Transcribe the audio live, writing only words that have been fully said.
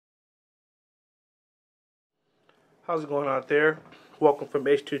How's it going out there? Welcome from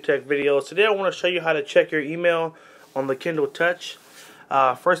H2TechVideos. Today I want to show you how to check your email on the Kindle Touch.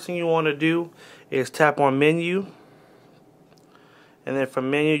 First thing you want to do is tap on Menu. And then from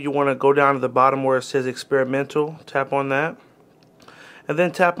Menu you want to go down to the bottom where it says Experimental. Tap on that. And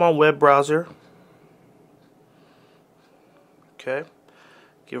then tap on Web Browser. Okay.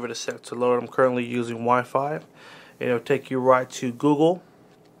 Give it a sec to load. I'm currently using Wi-Fi. It'll take you right to Google.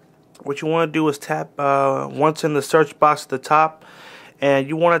 What you want to do is tap once in the search box at the top, and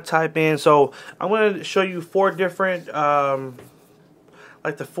you want to type in. So I'm going to show you four different,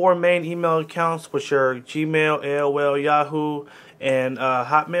 like the four main email accounts, which are Gmail, AOL, Yahoo, and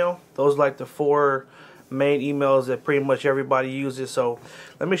Hotmail. Those are like the four main emails that pretty much everybody uses. So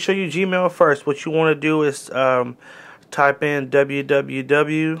let me show you Gmail first. What you want to do is type in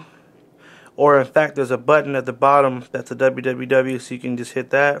www, or in fact there's a button at the bottom that's a www, so you can just hit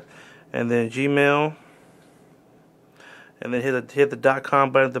that. And then Gmail, and then hit the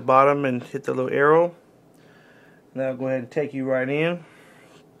 .com button at the bottom and hit the little arrow. Now go ahead and take you right in.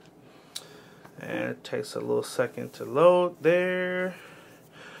 And it takes a little second to load there.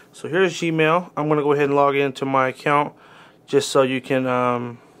 So here's Gmail. I'm gonna go ahead and log into my account just so you can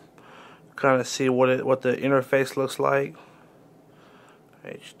kind of see what the interface looks like.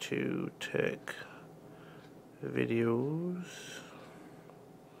 H2TechVideos.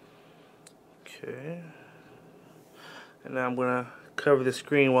 Okay, and now I'm gonna cover the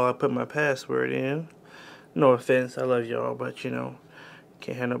screen while I put my password in. No offense, I love y'all, but you know,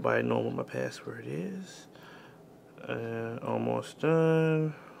 can't have nobody know what my password is. Almost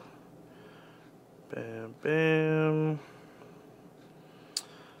done. Bam, bam.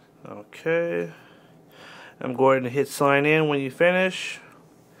 Okay, I'm going to hit sign in when you finish,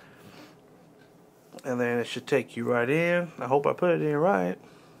 and then it should take you right in. I hope I put it in right.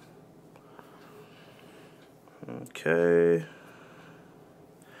 Okay,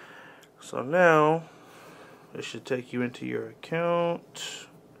 so now it should take you into your account,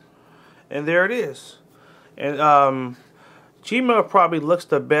 and there it is. And Gmail probably looks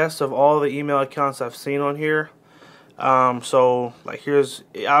the best of all the email accounts I've seen on here. So like here's,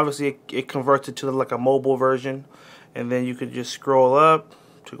 obviously it converts it to like a mobile version, and then you could just scroll up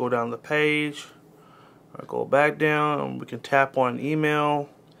to go down the page, or go back down, and we can tap on email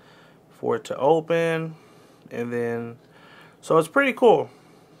for it to open. And then, so it's pretty cool.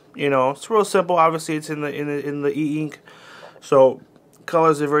 You know, it's real simple. Obviously, it's in the e-ink, so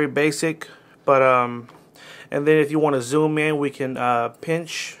colors are very basic. But and then if you want to zoom in, we can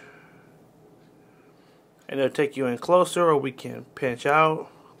pinch, and it'll take you in closer, or we can pinch out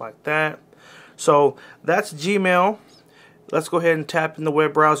like that. So that's Gmail. Let's go ahead and tap in the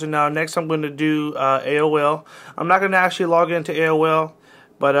web browser now. Next, I'm going to do AOL. I'm not going to actually log into AOL,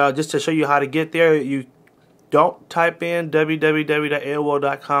 but just to show you how to get there, you don't type in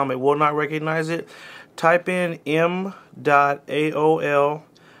www.aol.com. It will not recognize it. Type in m.aol.com.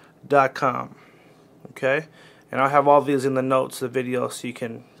 Okay? And I'll have all these in the notes of the video so you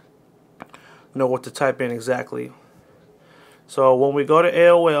can know what to type in exactly. So when we go to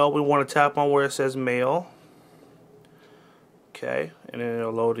AOL, we want to tap on where it says mail. Okay, and then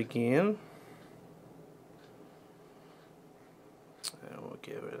it'll load again. And we'll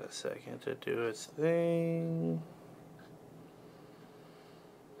give it a second to do its thing.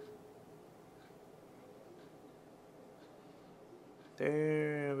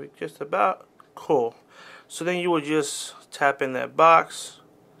 There we just about. Cool. So then you would just tap in that box,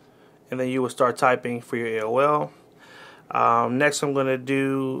 and then you would start typing for your AOL. Next I'm going to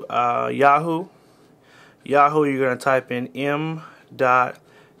do Yahoo. Yahoo, you're going to type in m.yahoo.com.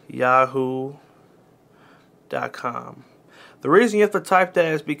 The reason you have to type that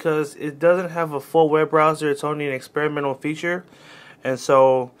is because it doesn't have a full web browser. It's only an experimental feature, and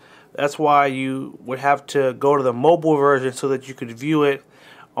so that's why you would have to go to the mobile version so that you could view it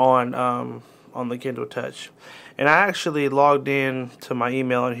on the Kindle Touch. And I actually logged in to my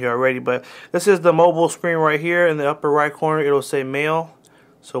email in here already, but this is the mobile screen right here. In the upper right corner, it'll say mail,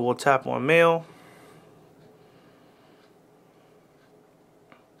 so we'll tap on mail.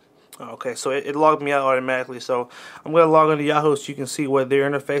 Okay, so it logged me out automatically, so I'm going to log into Yahoo so you can see what their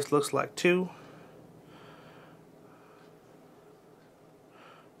interface looks like too.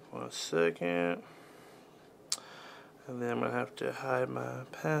 1 second. And then I'm going to have to hide my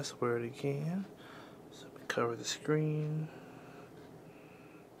password again. So we cover the screen.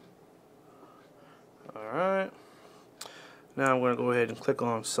 Alright. Now I'm going to go ahead and click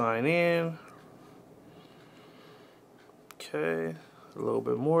on sign in. Okay. A little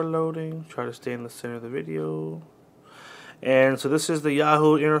bit more loading. Try to stay in the center of the video. And so this is the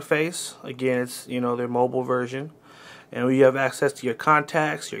Yahoo interface. Again, it's, you know, their mobile version. And you have access to your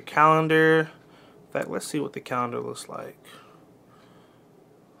contacts, your calendar. In fact, let's see what the calendar looks like.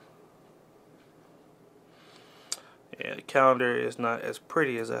 Yeah, the calendar is not as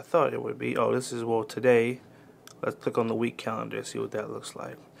pretty as I thought it would be. Oh, this is, well, today. Let's click on the week calendar, see what that looks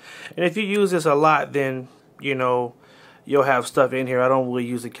like. And if you use this a lot, then, you know, you'll have stuff in here. I don't really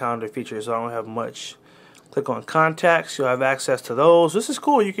use the calendar feature, so I don't have much. Click on contacts. You'll have access to those. This is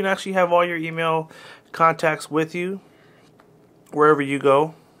cool. You can actually have all your email contacts with you wherever you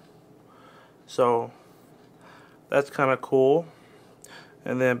go. So that's kind of cool.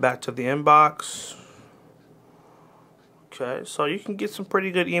 And then back to the inbox. Okay, so you can get some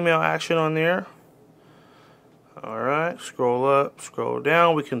pretty good email action on there. Alright, scroll up, scroll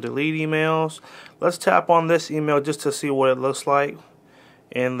down. We can delete emails. Let's tap on this email just to see what it looks like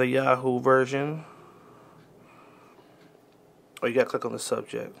in the Yahoo version. Oh, you gotta click on the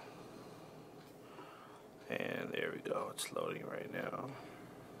subject. And there we go. It's loading right now.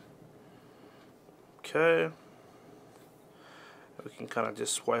 Okay. We can kind of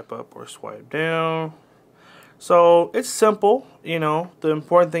just swipe up or swipe down. So it's simple, you know. The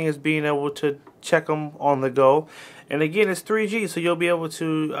important thing is being able to check them on the go. And again, it's 3G, so you'll be able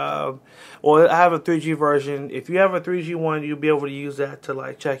to, well, I have a 3G version. If you have a 3G one, you'll be able to use that to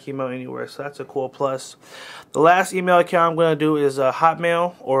like check email anywhere. So that's a cool plus. The last email account I'm going to do is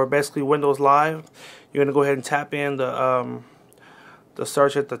Hotmail, or basically Windows Live. You're going to go ahead and tap in the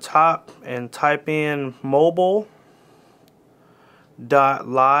search at the top and type in mobile.live,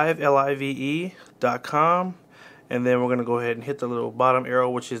 Live.com. And then we're going to go ahead and hit the little bottom arrow,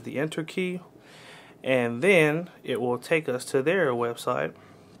 which is the enter key. And then it will take us to their website.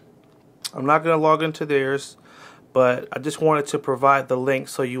 I'm not going to log into theirs, but I just wanted to provide the link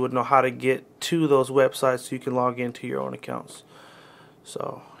so you would know how to get to those websites so you can log into your own accounts.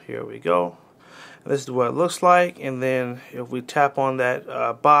 So here we go. This is what it looks like. And then if we tap on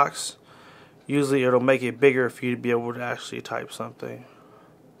that box, usually it'll make it bigger for you to be able to actually type something.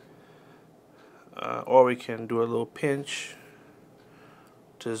 Or we can do a little pinch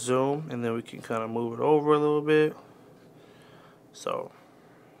to zoom, and then we can kind of move it over a little bit. So,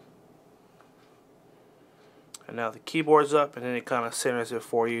 and now the keyboard's up, and then it kind of centers it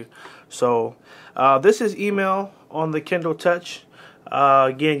for you. So this is email on the Kindle Touch.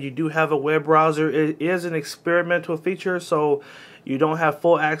 Again, you do have a web browser. It is an experimental feature, so you don't have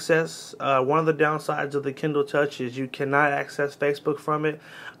full access. One of the downsides of the Kindle Touch is you cannot access Facebook from it.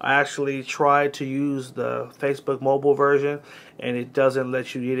 I actually tried to use the Facebook mobile version, and it doesn't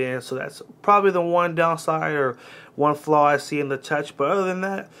let you get in. So that's probably the one downside or one flaw I see in the Touch. But other than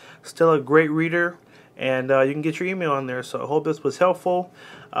that, still a great reader, and you can get your email on there. So I hope this was helpful.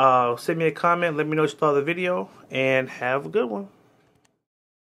 Send me a comment. Let me know what you thought of the video, and have a good one.